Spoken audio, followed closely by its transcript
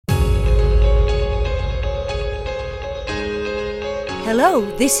Hello,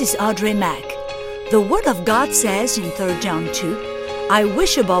 this is Audrey Mack. The Word of God says in 3 John 2, I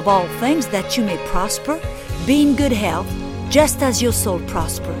wish above all things that you may prosper, be in good health, just as your soul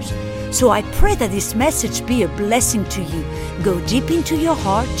prospers. So I pray that this message be a blessing to you. Go deep into your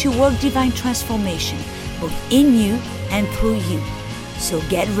heart to work divine transformation, both in you and through you. So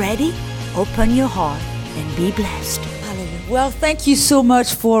get ready, open your heart, and be blessed. Hallelujah. Well, thank you so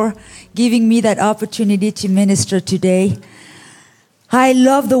much for giving me that opportunity to minister today. I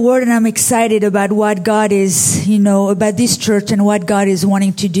love the word and I'm excited about what God is, about this church and what God is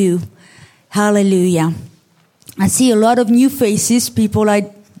wanting to do. Hallelujah. I see a lot of new faces, people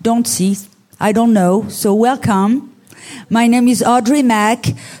I don't see, I don't know. So welcome. My name is Audrey Mack.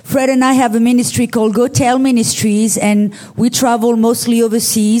 Fred and I have a ministry called Go Tell Ministries, and we travel mostly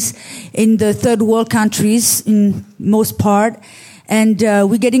overseas in the third world countries in most part. And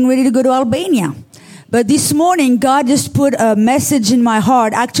we're getting ready to go to Albania. But this morning, God just put a message in my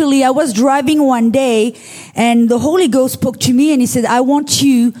heart. Actually, I was driving one day and the Holy Ghost spoke to me and he said, I want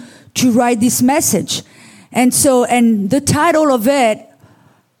you to write this message. And the title of it,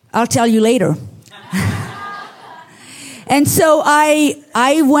 I'll tell you later. And so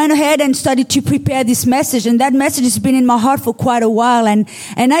I went ahead and started to prepare this message, and that message has been in my heart for quite a while, and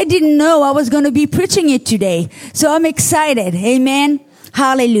I didn't know I was going to be preaching it today. So I'm excited. Amen.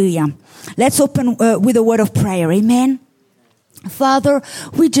 Hallelujah. Let's open with a word of prayer. Amen. Father,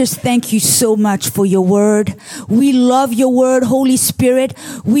 we just thank you so much for your word. We love your word, Holy Spirit.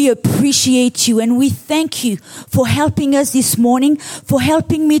 We appreciate you and we thank you for helping us this morning, for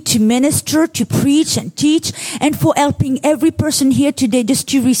helping me to minister, to preach and teach, and for helping every person here today just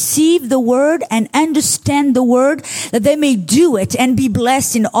to receive the word and understand the word, that they may do it and be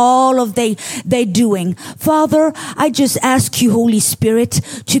blessed in all of their doing. Father, I just ask you, Holy Spirit,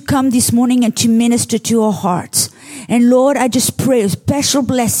 to come this morning and to minister to our hearts. And Lord, I just pray a special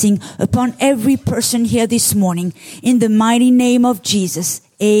blessing upon every person here this morning. In the mighty name of Jesus.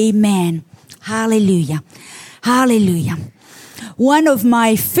 Amen. Hallelujah. Hallelujah. One of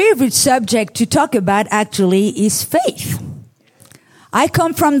my favorite subjects to talk about actually is faith. I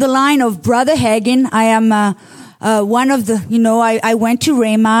come from the line of Brother Hagin. I am one of the, I went to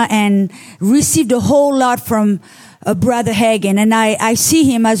Rhema and received a whole lot from Brother Hagin, and I see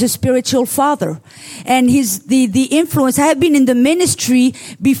him as a spiritual father. And the influence, I have been in the ministry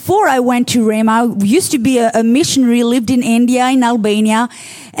before I went to Rhema. I used to be a missionary, lived in India, in Albania,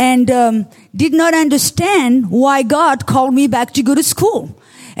 and did not understand why God called me back to go to school.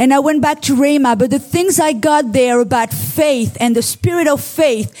 And I went back to Rhema, but the things I got there about faith and the spirit of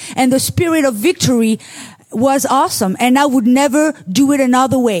faith and the spirit of victory was awesome, and I would never do it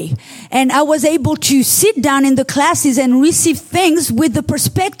another way. And I was able to sit down in the classes and receive things with the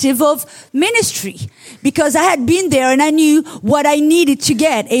perspective of ministry, because I had been there and I knew what I needed to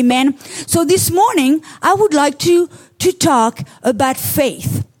get. Amen. So this morning I would like to talk about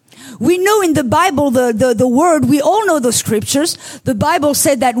faith. We know in the Bible the word, we all know the scriptures. The Bible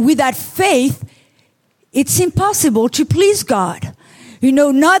said that without faith it's impossible to please God.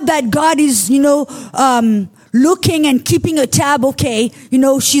 Not that God is, looking and keeping a tab, okay,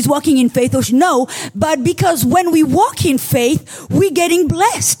 she's walking in faith. No, but because when we walk in faith, we're getting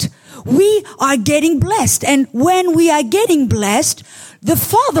blessed. We are getting blessed. And when we are getting blessed, the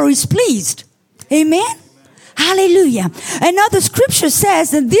Father is pleased. Amen? Hallelujah. Another scripture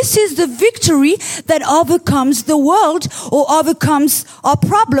says that this is the victory that overcomes the world, or overcomes our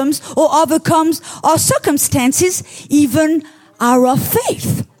problems, or overcomes our circumstances, even our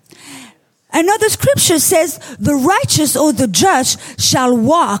faith. Another scripture says the righteous or the just shall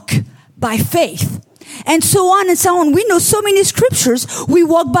walk by faith. And so on and so on. We know so many scriptures. We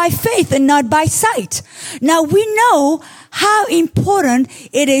walk by faith and not by sight. Now we know how important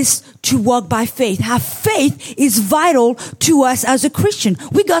it is to walk by faith. How faith is vital to us as a Christian.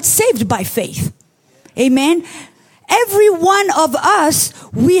 We got saved by faith. Amen. Every one of us,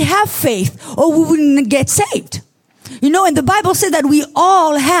 we have faith or we wouldn't get saved. And the Bible says that we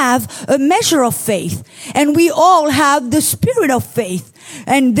all have a measure of faith, and we all have the spirit of faith,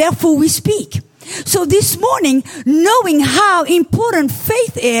 and therefore we speak. So this morning, knowing how important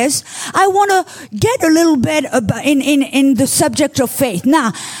faith is, I want to get a little bit about in the subject of faith.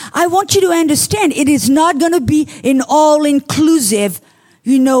 Now, I want you to understand it is not going to be an all-inclusive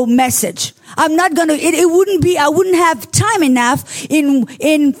message. I'm not going to, it wouldn't be, I wouldn't have time enough in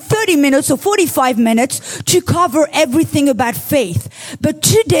 30 minutes or 45 minutes to cover everything about faith. But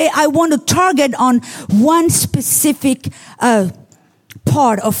today I want to target on one specific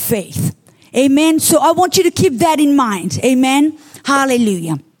part of faith. Amen. So I want you to keep that in mind. Amen.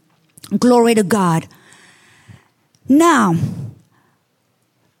 Hallelujah. Glory to God. Now,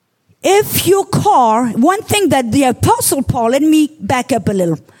 if your car, one thing that the Apostle Paul, let me back up a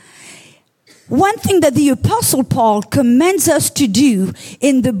little. One thing that the Apostle Paul commands us to do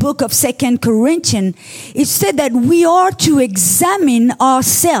in the book of 2 Corinthians, it said that we are to examine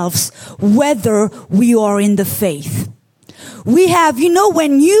ourselves whether we are in the faith. We have,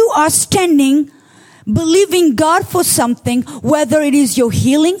 when you are standing believing God for something, whether it is your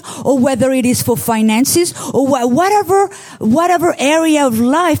healing or whether it is for finances or whatever area of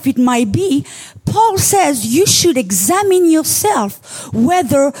life it might be, Paul says you should examine yourself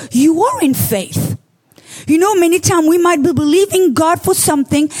whether you are in faith. Many times we might be believing God for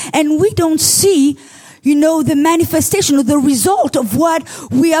something and we don't see, the manifestation or the result of what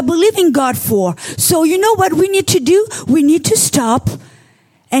we are believing God for. So what we need to do? We need to stop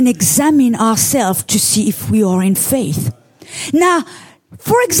and examine ourselves to see if we are in faith. Now,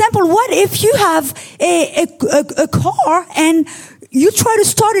 for example, what if you have a car and you try to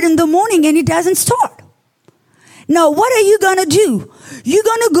start it in the morning and it doesn't start? Now, what are you going to do? You're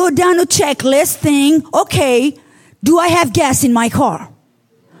going to go down a checklist thing. Okay, do I have gas in my car?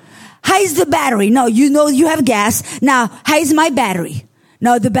 How is the battery? No, you have gas. Now, how is my battery?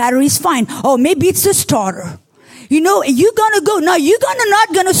 No, the battery is fine. Oh, maybe it's the starter. You're gonna go. No, you're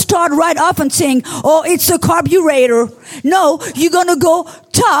not gonna start right off and saying, oh, it's a carburetor. No, you're gonna go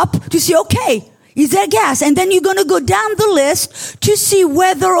top to see, okay, is there gas? And then you're gonna go down the list to see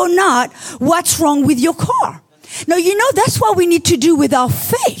whether or not what's wrong with your car. Now, that's what we need to do with our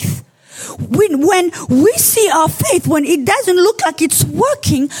faith. When we see our faith, when it doesn't look like it's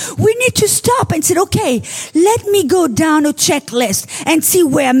working, we need to stop and say, okay, let me go down a checklist and see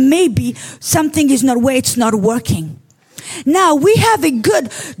where maybe something is not, where it's not working. Now, we have a good,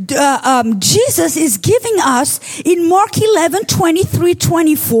 Jesus is giving us in Mark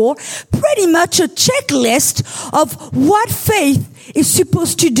 11:23-24, pretty much a checklist of what faith is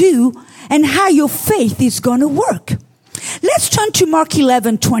supposed to do and how your faith is going to work. Let's turn to Mark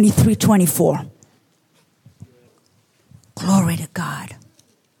 11:23-24. Glory to God.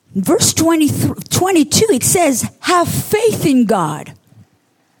 In verse 22, it says, have faith in God.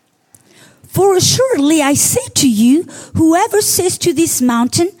 For assuredly I say to you, whoever says to this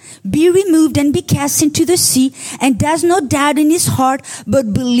mountain, be removed and be cast into the sea, and does not doubt in his heart,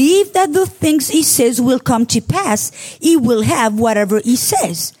 but believe that the things he says will come to pass, he will have whatever he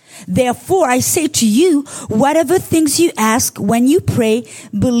says. Therefore, I say to you, whatever things you ask when you pray,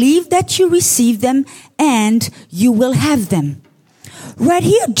 believe that you receive them and you will have them. Right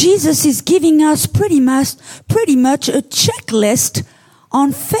here, Jesus is giving us pretty much a checklist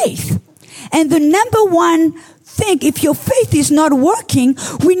on faith. And the number one thing, if your faith is not working,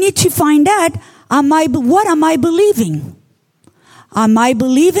 we need to find out, what am I believing? Am I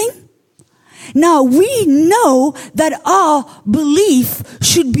believing? Now, we know that our belief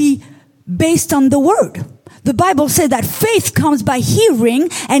should be based on the Word. The Bible says that faith comes by hearing,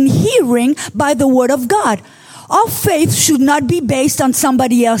 and hearing by the Word of God. Our faith should not be based on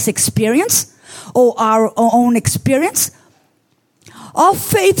somebody else's experience or our own experience. Our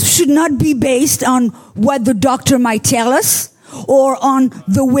faith should not be based on what the doctor might tell us or on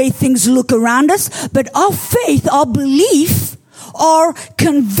the way things look around us, but our faith, our belief, our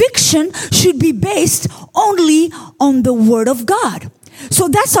conviction should be based only on the Word of God. So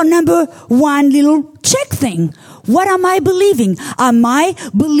that's our number one little check thing. What am I believing? Am I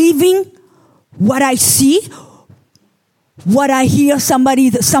believing what I see, what I hear,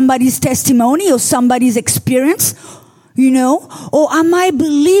 somebody's testimony or somebody's experience, or am I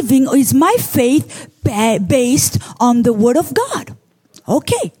believing, or is my faith based on the Word of God?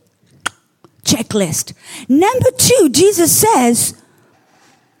 Okay. Checklist. Number 2, Jesus says,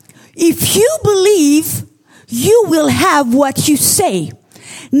 if you believe, you will have what you say.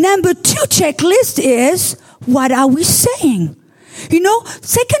 Number 2 checklist is, what are we saying? 2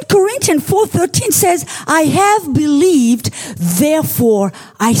 Corinthians 4:13 says, I have believed, therefore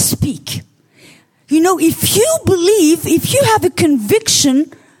I speak. If you believe, if you have a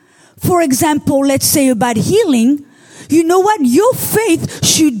conviction, for example, let's say about healing, you know what? Your faith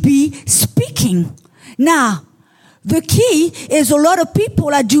should be speaking. Now, the key is a lot of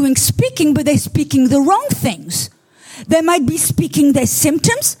people are doing speaking, but they're speaking the wrong things. They might be speaking their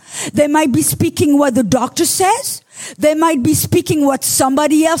symptoms. They might be speaking what the doctor says. They might be speaking what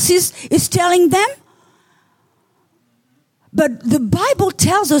somebody else is telling them. But the Bible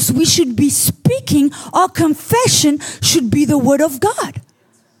tells us we should be speaking. Our confession should be the Word of God.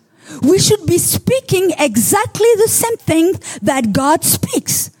 We should be speaking exactly the same thing that God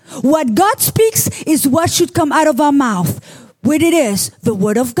speaks. What God speaks is what should come out of our mouth. What it is, the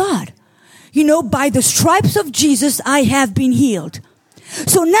Word of God. By the stripes of Jesus, I have been healed.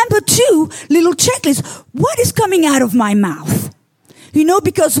 So number 2, little checklist. What is coming out of my mouth?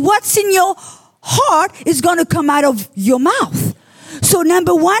 Because what's in your heart is going to come out of your mouth. So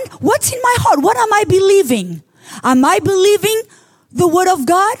number 1, what's in my heart? What am I believing? Am I believing the word of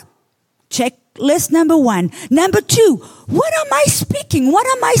God? Checklist number 1. Number 2, what am I speaking? What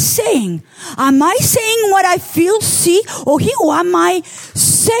am I saying? Am I saying what I feel, see, or hear? Or am I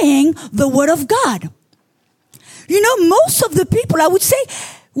saying the word of God? Most of the people, I would say,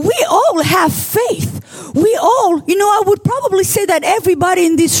 we all have faith. We all, I would probably say that everybody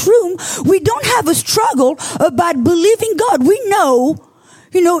in this room, we don't have a struggle about believing God. We know,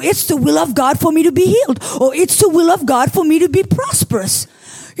 it's the will of God for me to be healed, or it's the will of God for me to be prosperous.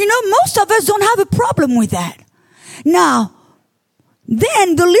 Most of us don't have a problem with that. Now,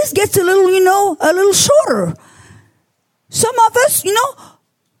 then the list gets a little shorter. Some of us,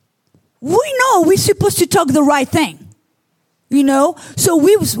 we know we're supposed to talk the right thing. So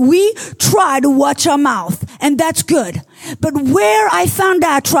we try to watch our mouth, and that's good. But where I found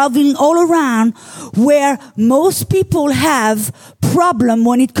out traveling all around, where most people have problem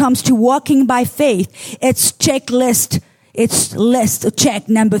when it comes to walking by faith, it's checklist. It's check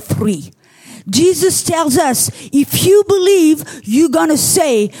number 3. Jesus tells us, if you believe, you're gonna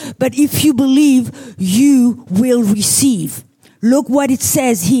say, but if you believe, you will receive. Look what it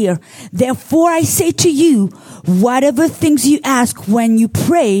says here. Therefore I say to you, whatever things you ask when you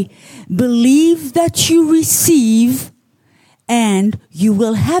pray, believe that you receive and you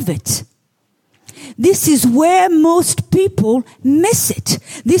will have it. This is where most people miss it.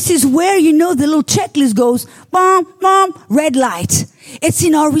 This is where, the little checklist goes, red light. It's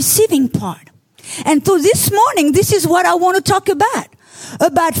in our receiving part. And so this morning, this is what I want to talk about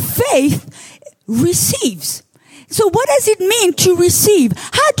faith receives. So what does it mean to receive?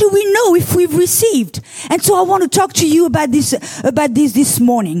 How do we know if we've received? And so I want to talk to you about this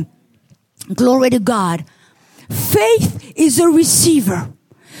morning. Glory to God. Faith is a receiver.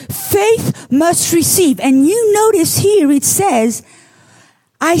 Faith must receive. And you notice here it says,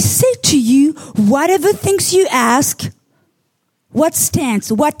 I say to you, whatever things you ask, what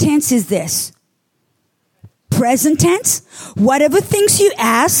tense is this? Present tense. Whatever things you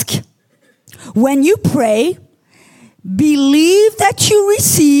ask, when you pray, believe that you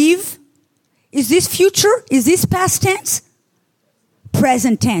receive. Is this future? Is this past tense?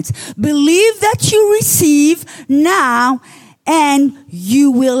 Present tense. Believe that you receive now, and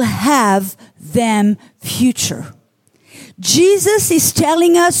you will have them future. Jesus is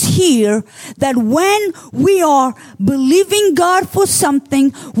telling us here that when we are believing God for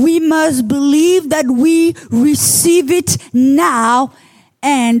something, we must believe that we receive it now,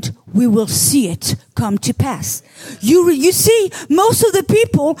 and we will see it come to pass. You see, most of the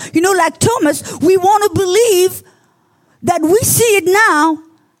people, like Thomas, we want to believe that we see it now,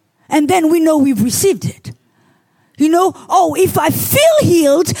 and then we know we've received it. If I feel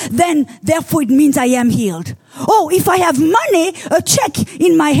healed, then therefore it means I am healed. If I have money, a check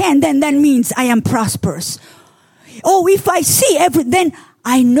in my hand, then that means I am prosperous. If I see then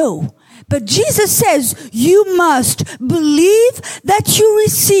I know. But Jesus says you must believe that you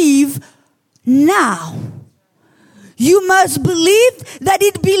receive now. You must believe that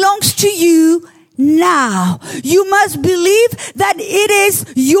it belongs to you now. You must believe that it is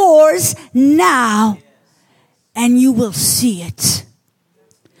yours now. And you will see it.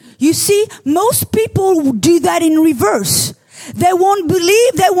 You see, most people do that in reverse. They want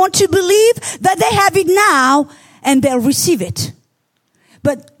to believe that they have it now, and they'll receive it.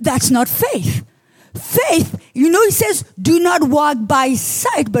 But that's not faith. Faith, it says, do not walk by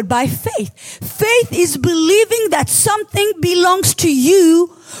sight, but by faith. Faith is believing that something belongs to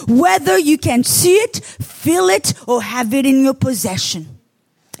you, whether you can see it, feel it, or have it in your possession.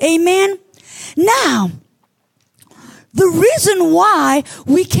 Amen? Now, the reason why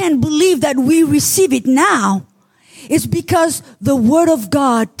we can believe that we receive it now is because the Word of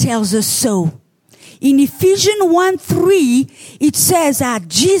God tells us so. In Ephesians 1:3, it says that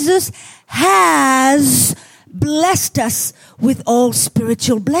Jesus has blessed us with all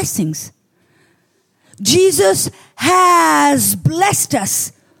spiritual blessings. Jesus has blessed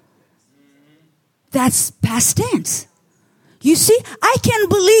us. That's past tense. You see, I can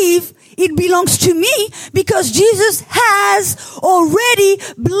believe it belongs to me because Jesus has already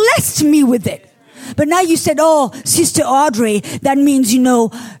blessed me with it. But now you said, Sister Audrey, that means,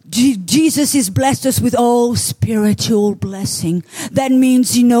 Jesus has blessed us with all spiritual blessing. That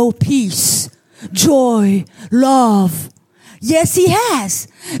means, peace, joy, love. Yes, he has.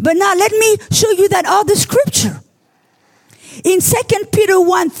 But now let me show you that other scripture. In 2 Peter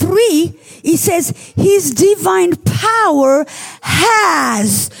 1:3, he says, his divine power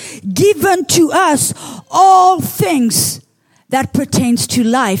has given to us all things that pertains to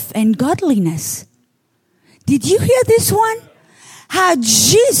life and godliness. Did you hear this one? How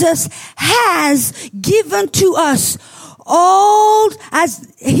Jesus has given to us all,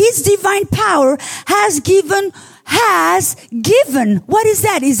 as his divine power has given. What is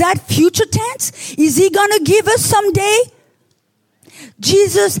that? Is that future tense? Is he going to give us someday?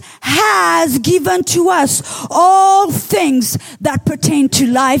 Jesus has given to us all things that pertain to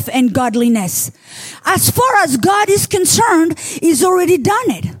life and godliness. As far as God is concerned, he's already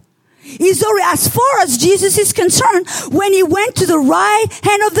done it. As far as Jesus is concerned, when he went to the right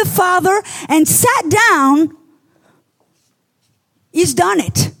hand of the Father and sat down, he's done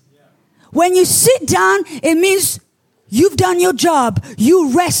it. When you sit down, it means you've done your job. You're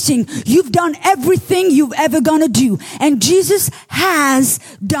resting. You've done everything you've ever gonna do. And Jesus has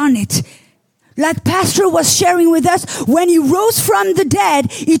done it. Like Pastor was sharing with us, when he rose from the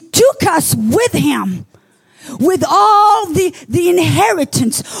dead, he took us with him. With all the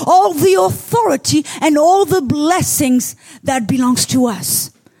inheritance, all the authority, and all the blessings that belongs to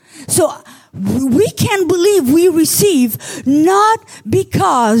us. So we can believe we receive not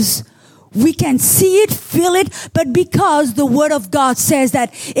because we can see it, feel it, but because the Word of God says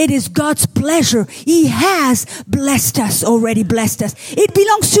that it is God's pleasure. He has blessed us, already blessed us. It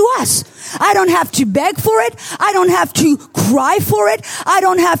belongs to us. I don't have to beg for it. I don't have to cry for it. I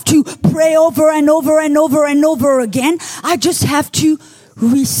don't have to pray over and over and over and over again. I just have to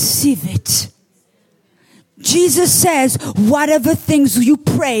receive it. Jesus says, whatever things you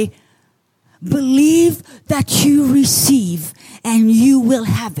pray, believe that you receive and you will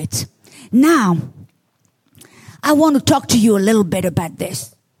have it. Now, I want to talk to you a little bit about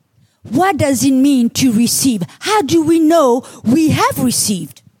this. What does it mean to receive? How do we know we have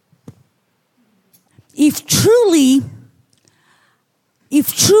received? If truly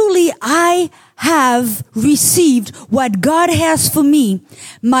I have received what God has for me,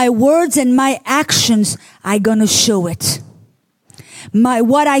 my words and my actions are going to show it.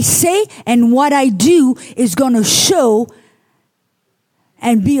 What I say and what I do is going to show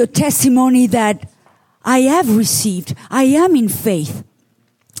and be a testimony that I have received. I am in faith.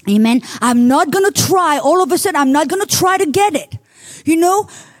 Amen. I'm not going to try. All of a sudden, I'm not going to try to get it.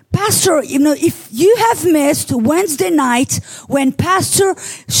 Pastor, if you have missed Wednesday night when Pastor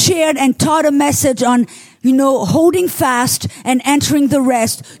shared and taught a message on, holding fast and entering the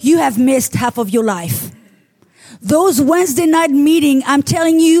rest, you have missed half of your life. Those Wednesday night meeting, I'm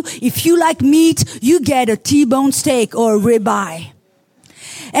telling you, if you like meat, you get a T-bone steak or a ribeye.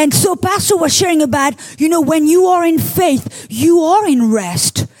 And so Pastor was sharing about, when you are in faith, you are in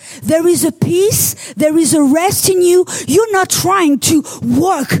rest. There is a peace. There is a rest in you. You're not trying to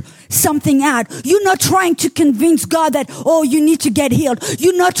work something out. You're not trying to convince God that, you need to get healed.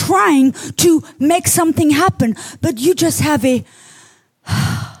 You're not trying to make something happen, but you just have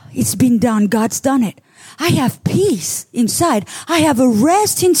it's been done. God's done it. I have peace inside. I have a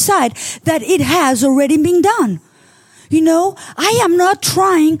rest inside that it has already been done. I am not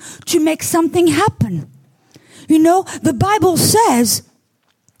trying to make something happen. The Bible says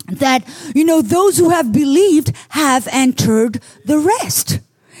that, those who have believed have entered the rest.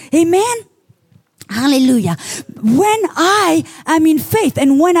 Amen. Hallelujah. When I am in faith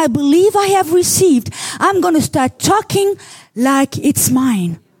and when I believe I have received, I'm going to start talking like it's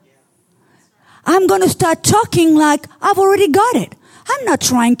mine. I'm going to start talking like I've already got it. I'm not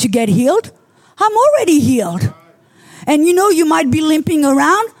trying to get healed. I'm already healed. And you might be limping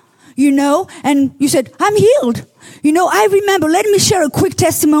around, and you said, I'm healed. I remember, let me share a quick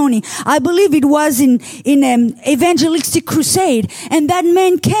testimony. I believe it was in evangelistic crusade. And that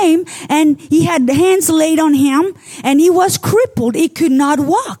man came and he had hands laid on him and he was crippled. He could not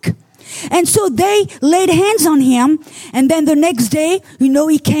walk. And so they laid hands on him. And then the next day,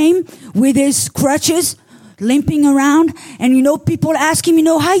 he came with his crutches, limping around, and people ask him,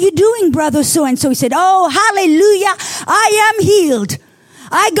 how you doing, brother so-and-so? He said, oh, hallelujah, I am healed.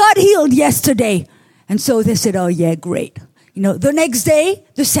 I got healed yesterday. And so they said, oh yeah, great. The next day,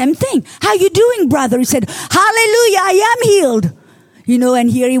 the same thing. How you doing, brother? He said, hallelujah, I am healed.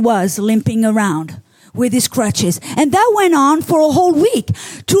 And here he was limping around with his crutches. And that went on for a whole week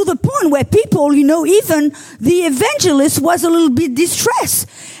to the point where people, even the evangelist was a little bit distressed.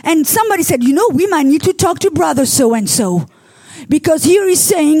 And somebody said, we might need to talk to brother so-and-so. Because here he's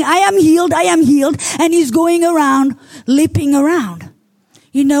saying, I am healed, and he's going around, limping around.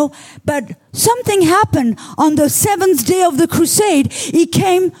 But something happened on the 7th day of the crusade. He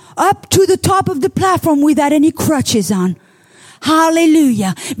came up to the top of the platform without any crutches on.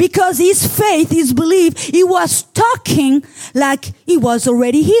 Hallelujah. Because his faith, his belief, he was talking like he was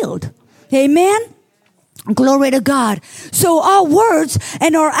already healed. Amen. Glory to God. So our words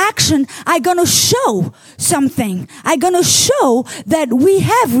and our action are going to show something. Are going to show that we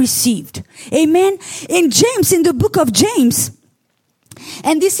have received. Amen. In the book of James,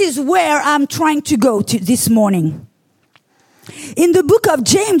 and this is where I'm trying to go to this morning. In the book of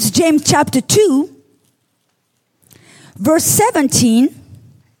James chapter 2, verse 17,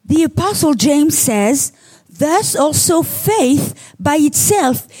 the apostle James says, thus also faith by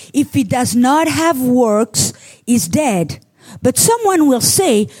itself, if it does not have works, is dead. But someone will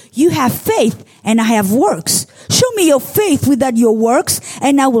say, you have faith and I have works. Show me your faith without your works,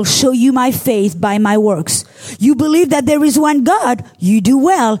 and I will show you my faith by my works. You believe that there is one God, you do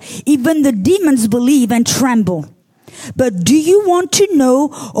well. Even the demons believe and tremble. But do you want to know,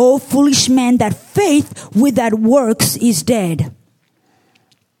 O foolish man, that faith without works is dead?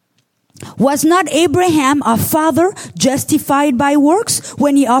 Was not Abraham our father justified by works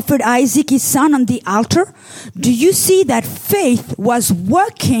when he offered Isaac his son on the altar? Do you see that faith was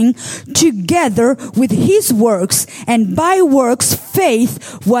working together with his works, and by works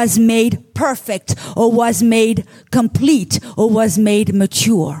faith was made perfect, or was made complete, or was made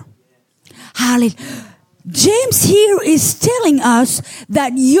mature? Hallelujah. James here is telling us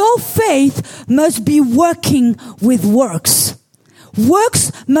that your faith must be working with works.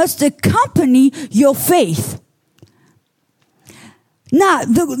 Works must accompany your faith. Now,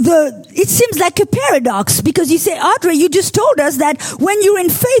 it seems like a paradox, because you say, Audrey, you just told us that when you're in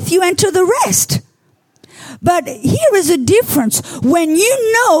faith, you enter the rest. But here is a difference. When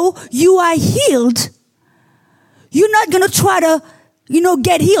you know you are healed, you're not going to try to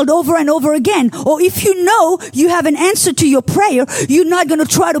get healed over and over again. Or if you know you have an answer to your prayer, you're not going to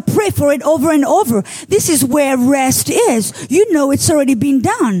try to pray for it over and over. This is where rest is. You know it's already been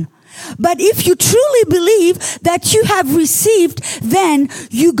done. But if you truly believe that you have received, then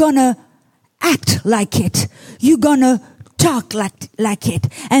you're going to act like it. You're going to talk like it.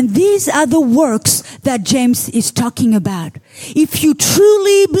 And these are the works that James is talking about. If you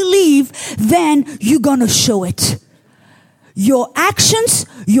truly believe, then you're going to show it. Your actions,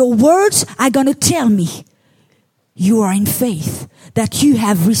 your words are going to tell me you are in faith, that you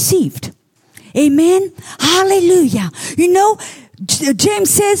have received. Amen. Hallelujah. James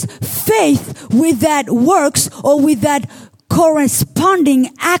says faith without works, or without corresponding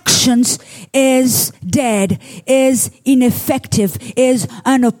actions, is dead, is ineffective, is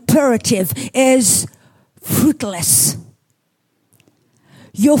unoperative, is fruitless.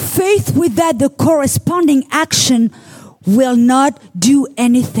 Your faith without the corresponding action will not do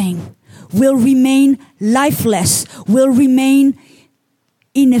anything, will remain lifeless, will remain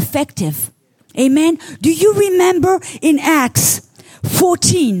ineffective. Amen. Do you remember in Acts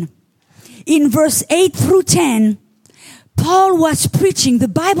 14, in verse 8 through 10, Paul was preaching. The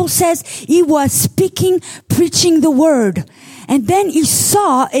Bible says he was preaching the word. And then he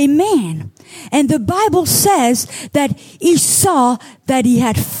saw a man. And the Bible says that he saw that he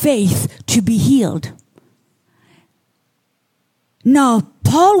had faith to be healed. Now,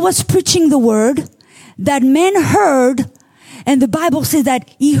 Paul was preaching the word. That man heard, and the Bible says that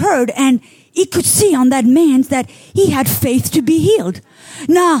he heard, and he could see on that man that he had faith to be healed.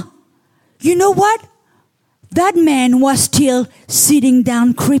 Now, you know what? That man was still sitting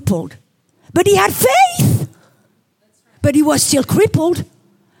down crippled. But he had faith. But he was still crippled.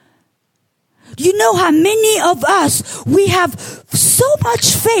 You know how many of us, we have so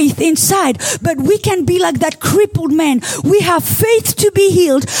much faith inside, but we can be like that crippled man. We have faith to be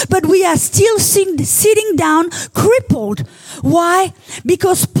healed, but we are still sitting down crippled. Why?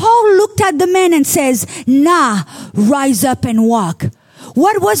 Because Paul looked at the man and says, "Nah, rise up and walk."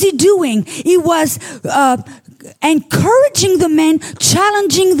 What was he doing? He was encouraging the man,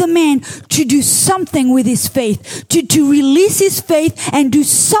 challenging the man to do something with his faith, to release his faith and do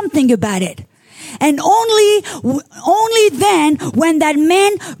something about it. And only then, when that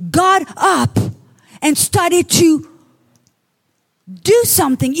man got up and started to do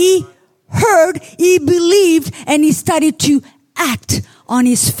something, he heard, he believed, and he started to act on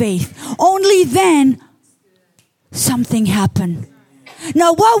his faith. Only then, something happened.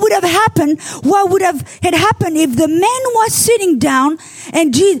 Now, what would have happened? What would have had happened if the man was sitting down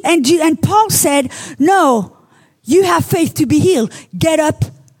and Paul said, "No, you have faith to be healed. Get up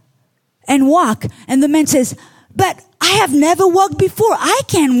and walk." And the man says, "But I have never walked before. I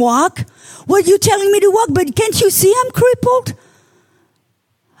can walk." "Well, you're telling me to walk, but can't you see I'm crippled?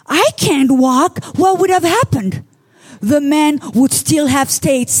 I can't walk." What would have happened? The man would still have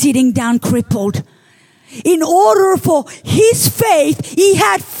stayed sitting down crippled. in order for his faith, he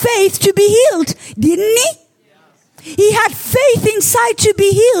had faith to be healed, didn't he? He had faith inside to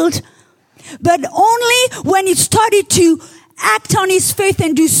be healed. But only when he started to act on his faith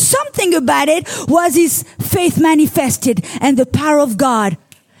and do something about it was his faith manifested, and the power of God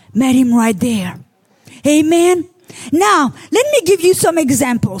met him right there. Amen. Now, let me give you some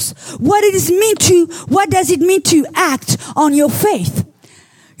examples. What does it mean to act on your faith?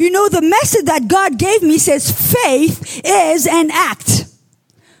 You know, the message that God gave me says faith is an act.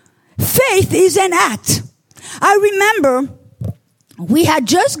 Faith is an act. I remember we had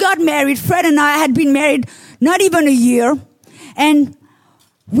just got married. Fred and I had been married not even a year. And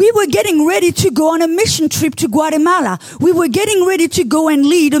we were getting ready to go on a mission trip to Guatemala. We were getting ready to go and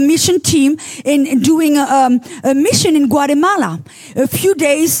lead a mission team in doing a mission in Guatemala. In a few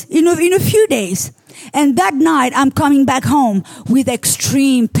days. And that night, I'm coming back home with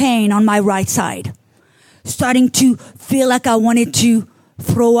extreme pain on my right side. Starting to feel like I wanted to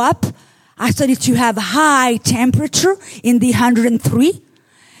throw up. I started to have high temperature in the 103.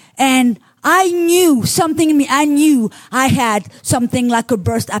 And I knew something in me. I knew I had something like a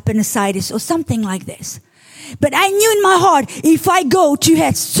burst appendicitis or something like this. But I knew in my heart, if I go to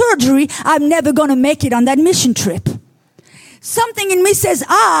have surgery, I'm never going to make it on that mission trip. Something in me says,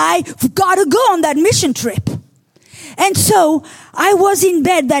 I've got to go on that mission trip. And so I was in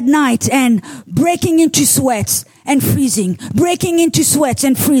bed that night and breaking into sweats and freezing, breaking into sweats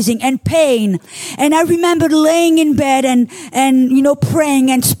and freezing and pain. And I remember laying in bed and praying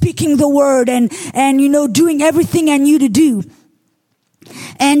and speaking the word and doing everything I knew to do.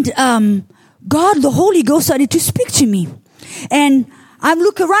 And God, the Holy Ghost, started to speak to me. And I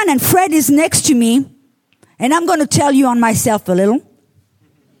look around and Fred is next to me. And I'm going to tell you on myself a little.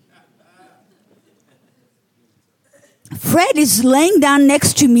 Fred is laying down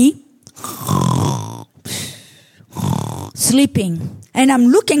next to me, sleeping. And I'm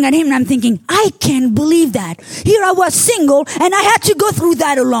looking at him and I'm thinking, I can't believe that. Here I was single and I had to go through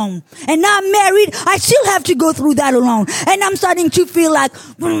that alone. And now I'm married, I still have to go through that alone. And I'm starting to feel like,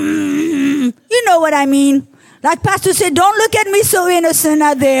 you know what I mean? Like Pastor said, don't look at me so innocent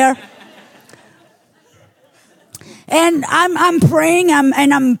out there. And I'm praying,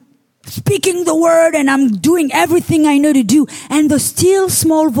 I'm speaking the word, and I'm doing everything I know to do. And the still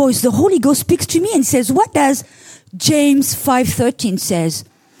small voice, the Holy Ghost speaks to me and says, what does James 5:13 says?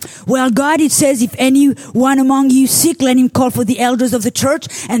 Well, God, it says, if anyone among you sick, let him call for the elders of the church,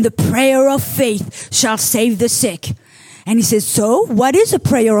 and the prayer of faith shall save the sick. And he says, so what is a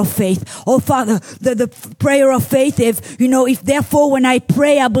prayer of faith? Oh, Father, the prayer of faith, if therefore when I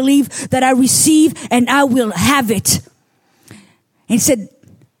pray, I believe that I receive and I will have it. And he said,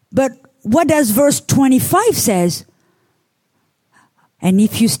 but what does verse 25 says? And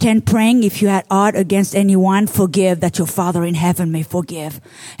if you stand praying, if you had aught against anyone, forgive that your Father in heaven may forgive.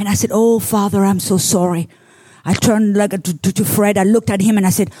 And I said, oh, Father, I'm so sorry. I turned to Fred. I looked at him and I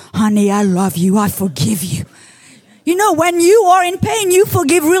said, honey, I love you. I forgive you. You know, when you are in pain, you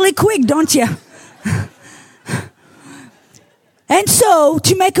forgive really quick, don't you? And so,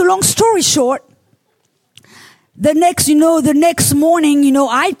 to make a long story short, the next morning,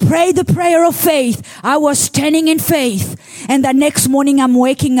 I prayed the prayer of faith. I was standing in faith. And the next morning I'm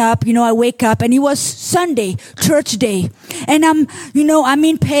waking up, I wake up and it was Sunday, church day. And I'm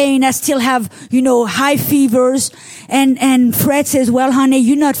in pain. I still have, high fevers. And Fred says, well, honey,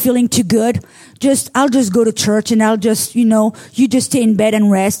 you're not feeling too good. I'll just go to church and I'll just, you just stay in bed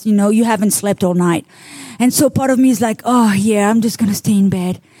and rest. You haven't slept all night. And so part of me is like, oh yeah, I'm just going to stay in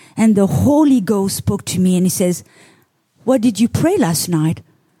bed. And the Holy Ghost spoke to me and he says, what did you pray last night?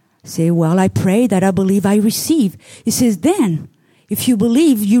 I say, well, I prayed that I believe I receive. He says, then, if you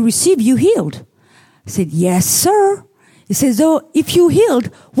believe you receive, you healed. I said, yes, sir. He says, oh, if you healed,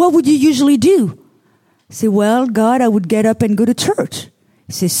 what would you usually do? I said, well, God, I would get up and go to church.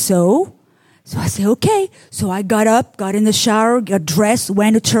 He says, so? So I said, okay. So I got up, got in the shower, got dressed,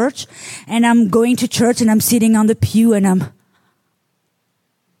 went to church, and I'm going to church and I'm sitting on the pew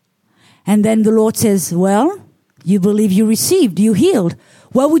and then the Lord says, well, you believe you received, you healed.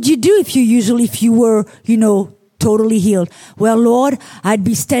 What would you do if you were, totally healed? Well, Lord, I'd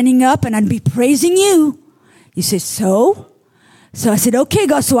be standing up and I'd be praising you. He says, so? So I said, okay,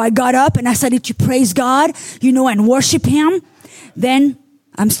 God. So I got up and I started to praise God, and worship him. Then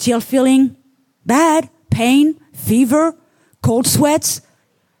I'm still feeling bad, pain, fever, cold sweats,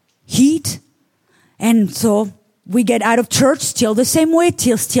 heat. And so we get out of church still the same way,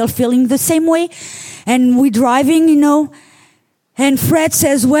 still feeling the same way. And we're driving, and Fred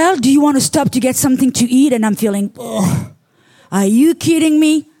says, well, do you want to stop to get something to eat? And I'm feeling, ugh, are you kidding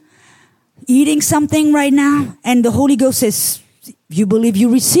me? eating something right now, and the Holy Ghost says, you believe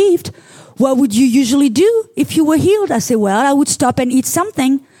you received, what would you usually do if you were healed? I said, well, I would stop and eat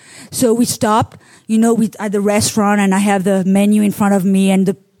something. So we stopped, at the restaurant, and I have the menu in front of me,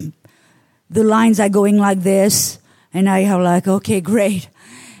 and the lines are going like this, and I am like, okay, great.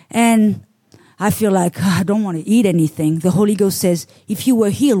 And I feel like, I don't want to eat anything. The Holy Ghost says, if you were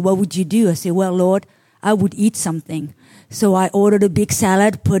healed, what would you do? I say, well, Lord, I would eat something. So I ordered a big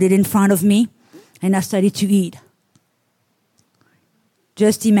salad, put it in front of me, and I started to eat.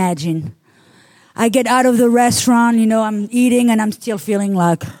 Just imagine. I get out of the restaurant, I'm eating and I'm still feeling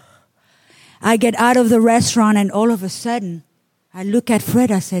like. I get out of the restaurant and all of a sudden, I look at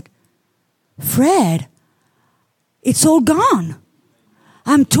Fred, I said, Fred, it's all gone.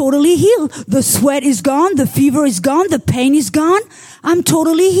 I'm totally healed. The sweat is gone. The fever is gone. The pain is gone. I'm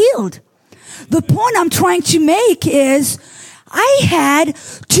totally healed. The point I'm trying to make is I had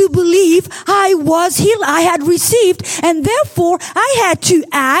to believe I was healed. I had received, and therefore I had to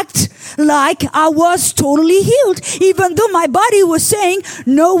act like I was totally healed, even though my body was saying,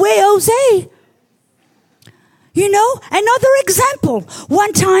 no way, Jose. Another example.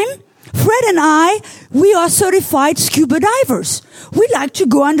 One time, Fred and I, we are certified scuba divers. We like to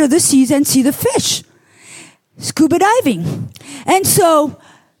go under the seas and see the fish. Scuba diving. And so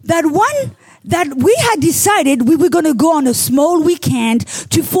that we had decided we were going to go on a small weekend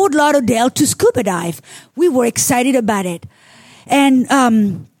to Fort Lauderdale to scuba dive. We were excited about it.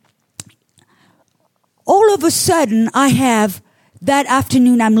 And all of a sudden, that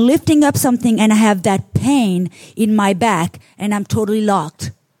afternoon, I'm lifting up something and I have that pain in my back and I'm totally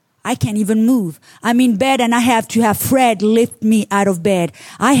locked. I can't even move. I'm in bed and I have to have Fred lift me out of bed.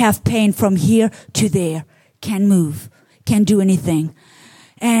 I have pain from here to there. Can't move. Can't do anything.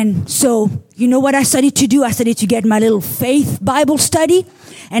 And so, you know what I started to do? I started to get my little faith Bible study,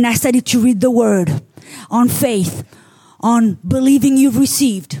 and I started to read the Word on faith, on believing you've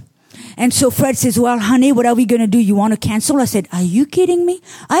received. And so Fred says, well, honey, what are we going to do? You want to cancel? I said, are you kidding me?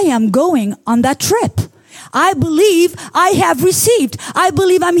 I am going on that trip. I believe I have received. I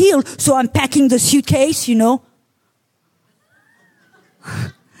believe I'm healed. So I'm packing the suitcase,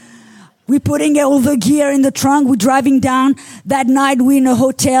 We're putting all the gear in the trunk. We're driving down. That night we're in a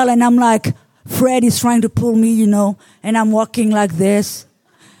hotel and I'm like, Fred is trying to pull me, and I'm walking like this.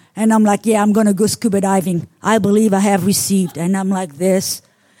 And I'm like, yeah, I'm going to go scuba diving. I believe I have received. And I'm like this.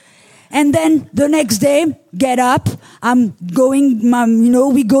 And then the next day, get up. I'm going,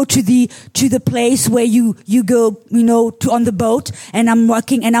 we go to the place where you go, on the boat. And I'm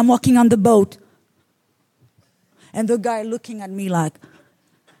walking on the boat. And the guy looking at me like,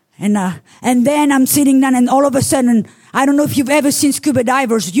 and then I'm sitting down and all of a sudden, I don't know if you've ever seen scuba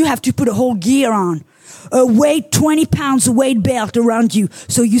divers, you have to put a whole gear on. A 20 pounds weight belt around you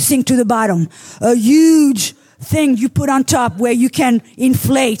so you sink to the bottom. A huge thing you put on top where you can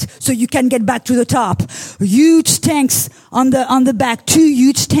inflate so you can get back to the top. Huge tanks on the back, 2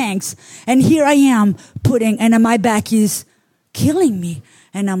 huge tanks. And here I am and my back is killing me.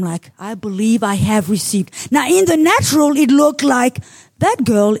 And I'm like, I believe I have received. Now in the natural, it looked like that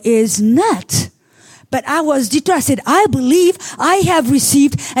girl is nuts. But I was determined. I said, I believe I have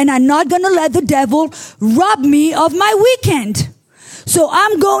received and I'm not going to let the devil rob me of my weekend. So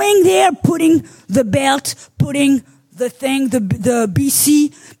I'm going there, putting the belt, putting the thing, the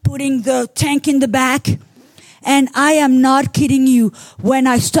BC, putting the tank in the back. And I am not kidding you. When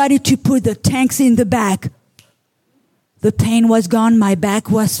I started to put the tanks in the back, the pain was gone. My back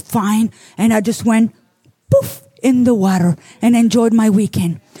was fine. And I just went poof in the water and enjoyed my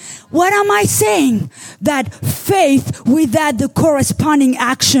weekend. What am I saying? That faith without the corresponding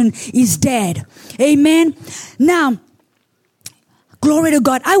action is dead. Amen. Now, glory to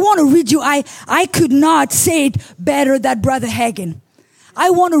God. I want to read you. I could not say it better than Brother Hagin.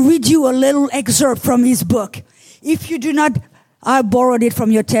 I want to read you a little excerpt from his book. If you do not, I borrowed it from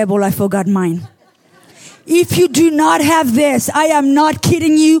your table. I forgot mine. If you do not have this, I am not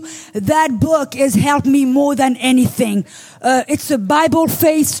kidding you. That book has helped me more than anything. It's a Bible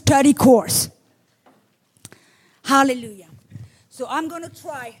faith study course. Hallelujah. So I'm going to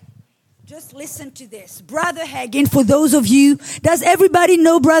try. Just listen to this. Brother Hagin, for those of you, does everybody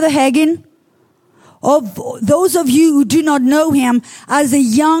know Brother Hagin? Of those of you who do not know him, as a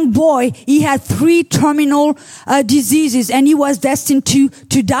young boy, he had 3 terminal diseases and he was destined to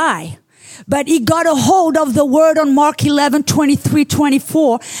die. But he got a hold of the word on Mark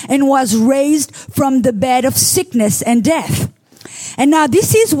 11:23-24 and was raised from the bed of sickness and death. And now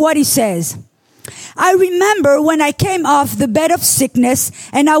this is what he says. I remember when I came off the bed of sickness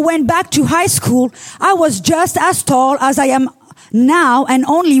and I went back to high school, I was just as tall as I am now and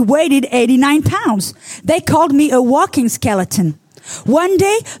only weighed 89 pounds. They called me a walking skeleton. One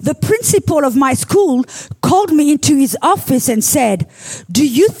day, the principal of my school called me into his office and said, "Do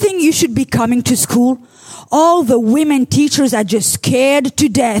you think you should be coming to school? All the women teachers are just scared to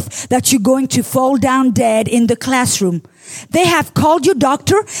death that you're going to fall down dead in the classroom. They have called your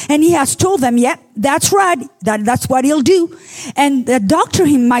doctor and he has told them, yeah, that's right. That's what he'll do. And the doctor,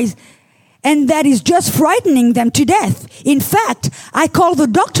 and that is just frightening them to death. In fact, I called the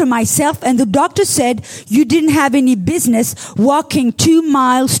doctor myself and the doctor said you didn't have any business walking 2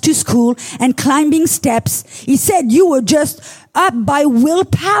 miles to school and climbing steps. He said you were just up by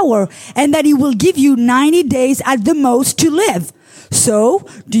willpower and that he will give you 90 days at the most to live. So,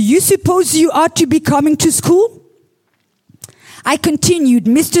 do you suppose you ought to be coming to school?" I continued,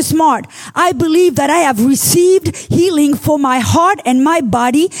 "Mr. Smart, I believe that I have received healing for my heart and my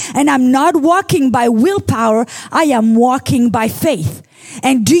body, and I'm not walking by willpower, I am walking by faith."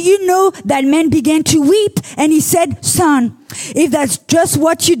 And do you know that man began to weep? And he said, "Son, if that's just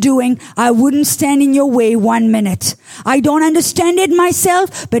what you're doing, I wouldn't stand in your way 1 minute. I don't understand it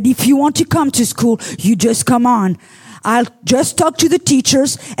myself, but if you want to come to school, you just come on. I'll just talk to the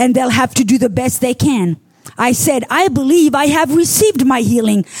teachers and they'll have to do the best they can." I said, "I believe I have received my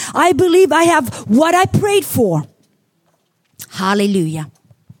healing. I believe I have what I prayed for." Hallelujah.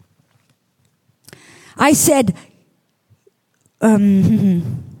 I said,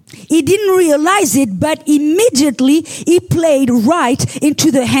 he didn't realize it, but immediately he played right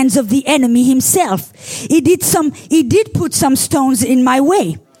into the hands of the enemy himself. He did put some stones in my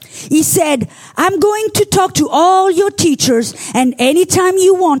way. He said, "I'm going to talk to all your teachers, and anytime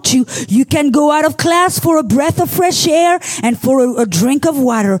you want to, you can go out of class for a breath of fresh air and for a drink of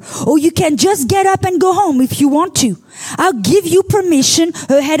water. Or you can just get up and go home if you want to. I'll give you permission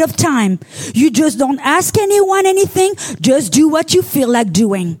ahead of time. You just don't ask anyone anything. Just do what you feel like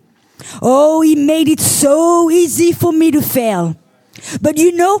doing." Oh, he made it so easy for me to fail. But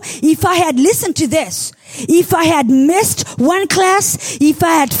you know, if I had listened to this, if I had missed one class, if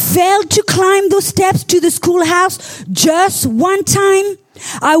I had failed to climb those steps to the schoolhouse just one time,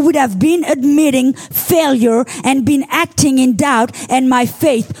 I would have been admitting failure and been acting in doubt, and my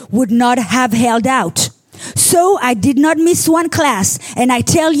faith would not have held out. So I did not miss one class, and I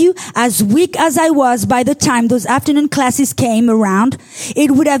tell you, as weak as I was by the time those afternoon classes came around, it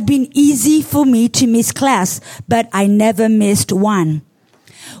would have been easy for me to miss class, but I never missed one.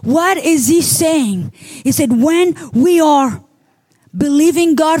 What is he saying? He said, when we are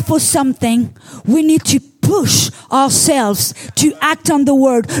believing God for something, we need to push ourselves to act on the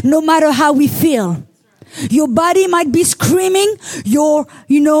word, no matter how we feel. Your body might be screaming, your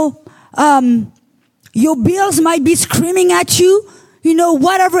bills might be screaming at you.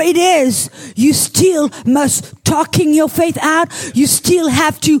 Whatever it is, you still must talking your faith out. You still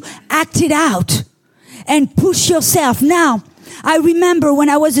have to act it out and push yourself. Now, I remember when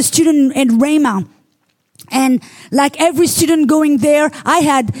I was a student at Rhema, and like every student going there, I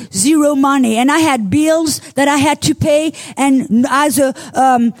had zero money and I had bills that I had to pay. And as a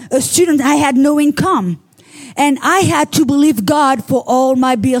student, I had no income. And I had to believe God for all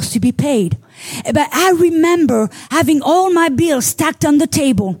my bills to be paid. But I remember having all my bills stacked on the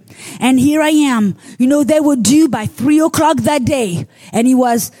table. And here I am. They were due by 3:00 that day. And it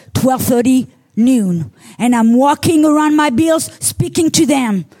was 12:30 noon. And I'm walking around my bills, speaking to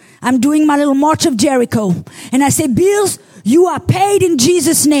them. I'm doing my little March of Jericho. And I say, "Bills, you are paid in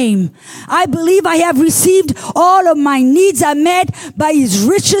Jesus' name. I believe I have received all of my needs are met by his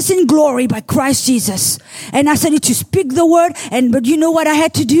riches in glory by Christ Jesus." And I started to speak the word. But you know what I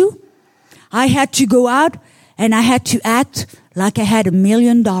had to do? I had to go out and I had to act like I had $1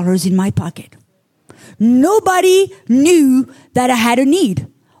 million in my pocket. Nobody knew that I had a need.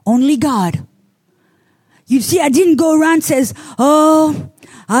 Only God. You see, I didn't go around and says, "Oh,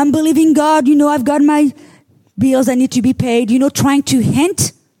 I'm believing God. I've got my bills I need to be paid." Trying to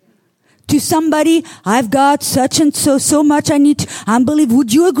hint to somebody, "I've got such and so much I need to, I'm believing.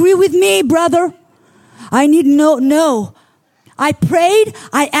 Would you agree with me, brother? I need no. I prayed.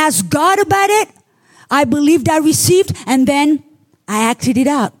 I asked God about it. I believed I received, and then I acted it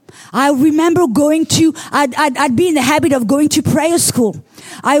out. I remember I'd be in the habit of going to prayer school.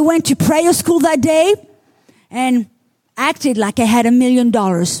 I went to prayer school that day and acted like I had $1 million.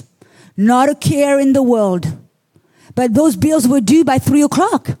 Not a care in the world. But those bills were due by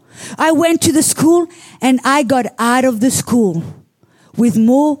 3:00. I went to the school and I got out of the school with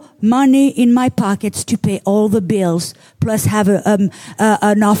more money in my pockets to pay all the bills, plus have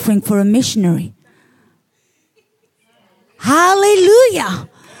an offering for a missionary. Hallelujah.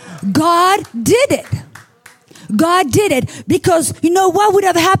 God did it. God did it because, what would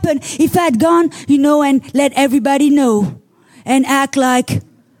have happened if I had gone, and let everybody know and act like,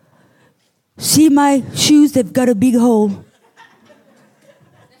 see my shoes, they've got a big hole.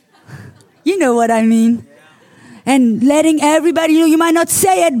 You know what I mean. And letting everybody know, you might not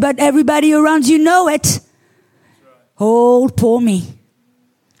say it, but everybody around you know it. Oh, poor me.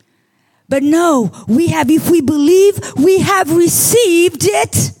 But no, if we believe we have received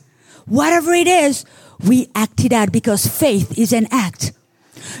it, whatever it is, we act it out because faith is an act.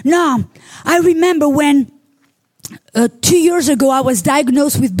 Now, I remember when 2 years ago I was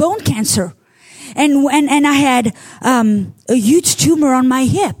diagnosed with bone cancer. And I had a huge tumor on my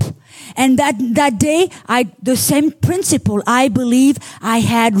hip. And that day, the same principle, I believe I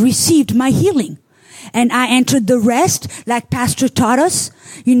had received my healing. And I entered the rest like Pastor taught us,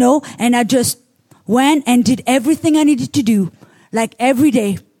 and I just went and did everything I needed to do, like every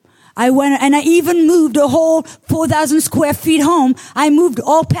day. I went and I even moved a whole 4,000 square feet home. I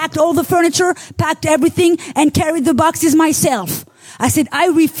packed all the furniture, packed everything, and carried the boxes myself. I said, I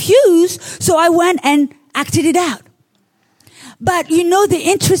refuse, so I went and acted it out. But the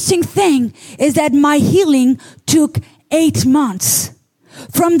interesting thing is that my healing took 8 months.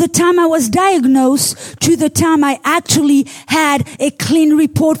 From the time I was diagnosed to the time I actually had a clean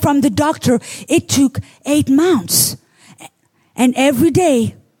report from the doctor, it took 8 months. And every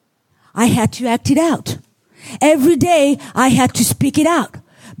day, I had to act it out. Every day, I had to speak it out.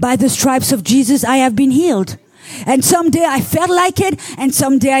 By the stripes of Jesus, I have been healed. And someday I felt like it, and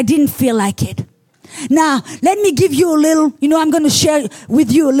someday I didn't feel like it. Now, let me give you a little, I'm going to share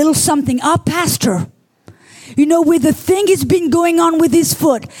with you a little something. Our pastor, with the thing that's been going on with his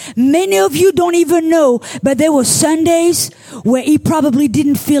foot, many of you don't even know, but there were Sundays where he probably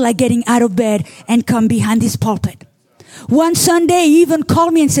didn't feel like getting out of bed and come behind his pulpit. One Sunday, he even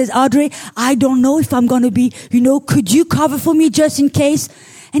called me and says, Audrey, I don't know if I'm going to be, could you cover for me just in case?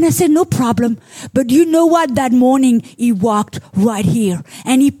 And I said, no problem. But you know what? That morning, he walked right here.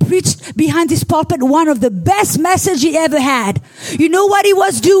 And he preached behind this pulpit one of the best messages he ever had. You know what he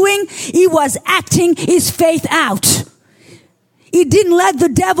was doing? He was acting his faith out. He didn't let the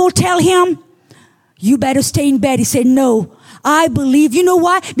devil tell him, you better stay in bed. He said, no, I believe. You know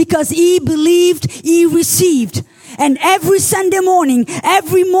why? Because he believed, he received. And every Sunday morning,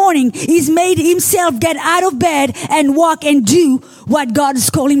 every morning, he's made himself get out of bed and walk and do what God has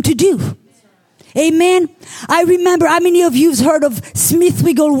called him to do. Amen. I remember, how many of you have heard of Smith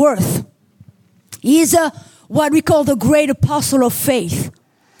Wigglesworth? He is what we call the great apostle of faith.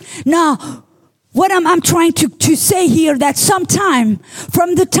 Now, what I'm trying to say here, that sometime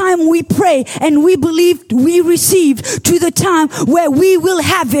from the time we pray and we believe we receive to the time where we will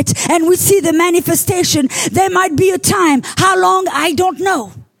have it and we see the manifestation, there might be a time. How long? I don't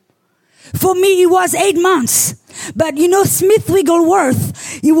know. For me, it was 8 months. But Smith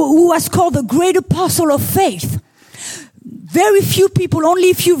Wigglesworth, who was called the great apostle of faith. Very few people, only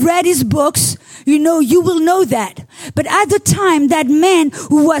if you read his books, you will know that. But at the time, that man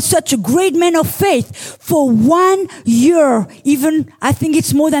who was such a great man of faith, for 1 year, even, I think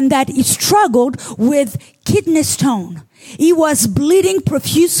it's more than that, he struggled with kidney stone. He was bleeding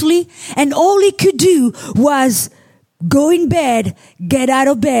profusely, and all he could do was go in bed, get out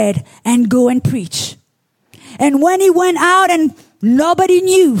of bed, and go and preach. And when he went out and nobody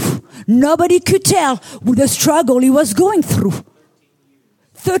knew, nobody could tell the struggle he was going through.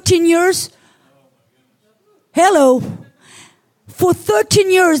 13 years. Hello. For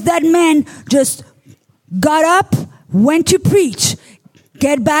 13 years, that man just got up, went to preach,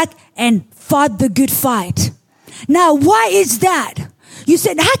 get back, and fought the good fight. Now, why is that? You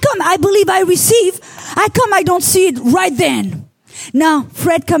said, how come I believe I receive? How come I don't see it right then? Now,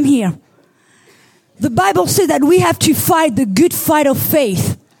 Fred, come here. The Bible says that we have to fight the good fight of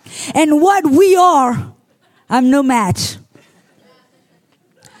faith. And what we are, I'm no match.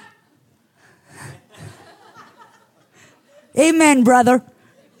 Amen, brother.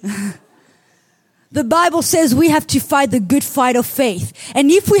 The Bible says we have to fight the good fight of faith. And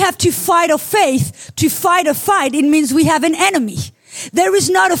if we have to fight of faith, to fight a fight, it means we have an enemy. There is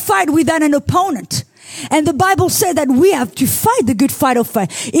not a fight without an opponent. And the Bible said that we have to fight the good fight of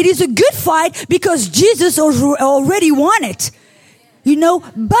faith. It is a good fight because Jesus already won it.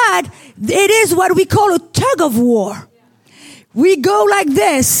 But it is what we call a tug of war. We go like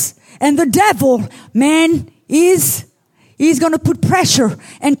this, and the devil, man, He's going to put pressure,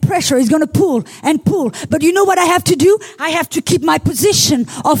 and pressure is going to pull and pull. But you know what I have to do? I have to keep my position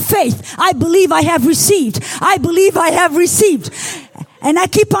of faith. I believe I have received. I believe I have received. And I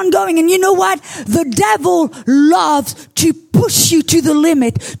keep on going. And you know what? The devil loves to push you to the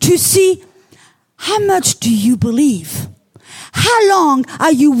limit to see How much do you believe? How long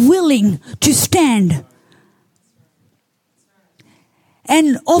are you willing to stand?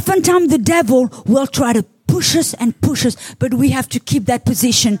 And oftentimes the devil will try to push us, but we have to keep that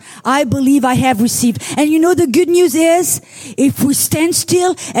position. I believe I have received. And you know the good news is, if we stand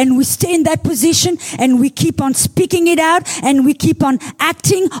still and we stay in that position and we keep on speaking it out and we keep on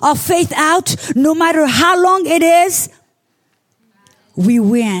acting our faith out, no matter how long it is, we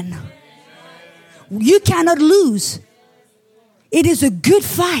win. You cannot lose. It is a good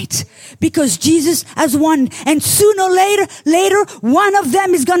fight because Jesus has won. And sooner or later, one of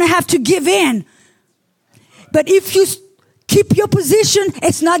them is going to have to give in. But if you keep your position,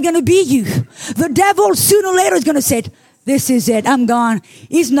 it's not going to be you. The devil sooner or later is going to say, this is it, I'm gone.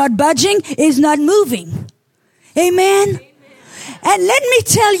 He's not budging, he's not moving. Amen? And let me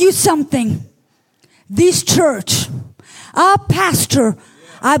tell you something. This church, our pastor,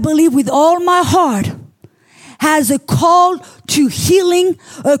 I believe with all my heart, has a call to healing,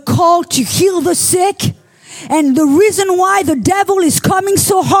 a call to heal the sick. And the reason why the devil is coming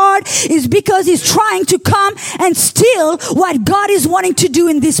so hard is because he's trying to come and steal what God is wanting to do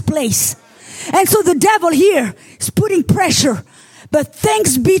in this place. And so the devil here is putting pressure. But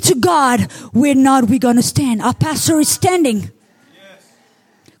thanks be to God, we're going to stand. Our pastor is standing. Yes.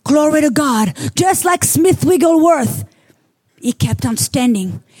 Glory to God. Just like Smith Wigglesworth. He kept on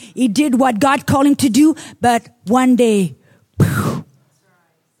standing. He did what God called him to do, but one day,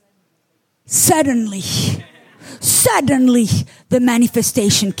 suddenly, the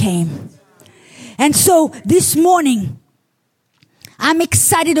manifestation came. And so this morning, I'm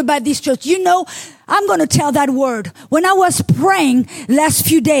excited about this church. You know, I'm going to tell that word. When I was praying last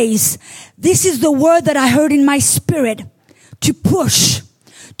few days, this is the word that I heard in my spirit. To push,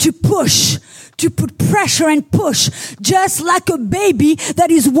 to put pressure and push, just like a baby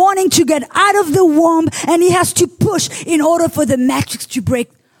that is wanting to get out of the womb, and he has to push in order for the matrix to break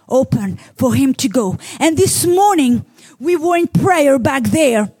open for him to go. And this morning we were in prayer back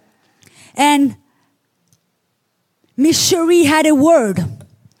there, and Miss Cherie had a word,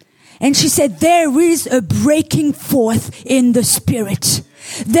 and she said there is a breaking forth in the spirit.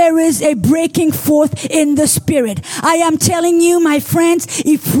 There is a breaking forth in the spirit. I am telling you, my friends,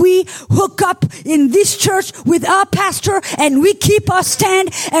 if we hook up in this church with our pastor and we keep our stand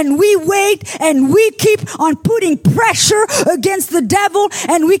and we wait and we keep on putting pressure against the devil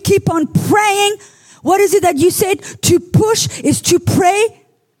and we keep on praying. What is it that you said? To push is to pray.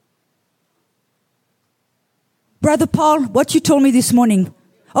 Brother Paul, what you told me this morning.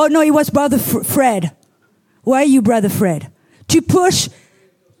 Oh no, it was Brother Fred. Why are you, Brother Fred? To push.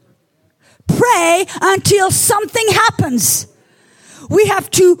 Pray until something happens. We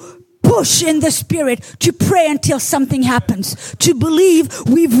have to push in the spirit to pray until something happens. To believe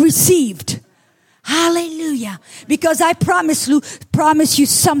we've received. Hallelujah. Because I promise you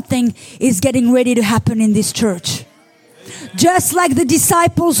something is getting ready to happen in this church. Just like the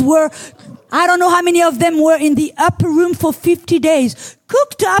disciples were, I don't know how many of them were in the upper room for 50 days.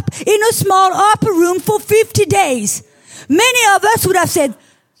 Cooked up in a small upper room for 50 days. Many of us would have said,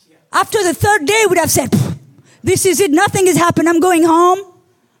 after the third day, would have said, this is it. Nothing has happened. I'm going home.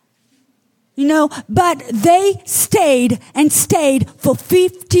 You know, but they stayed for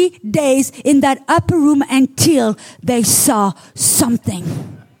 50 days in that upper room until they saw something.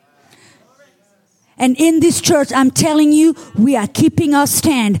 And in this church, I'm telling you, we are keeping our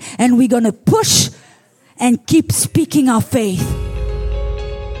stand and we're going to push and keep speaking our faith.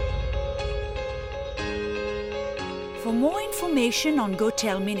 For more information on Go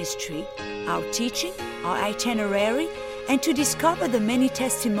Tell Ministry, our teaching, our itinerary, and to discover the many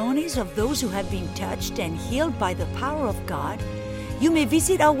testimonies of those who have been touched and healed by the power of God, you may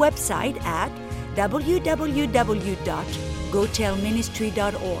visit our website at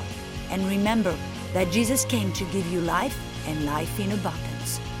www.gotellministry.org. And remember that Jesus came to give you life and life in abundance.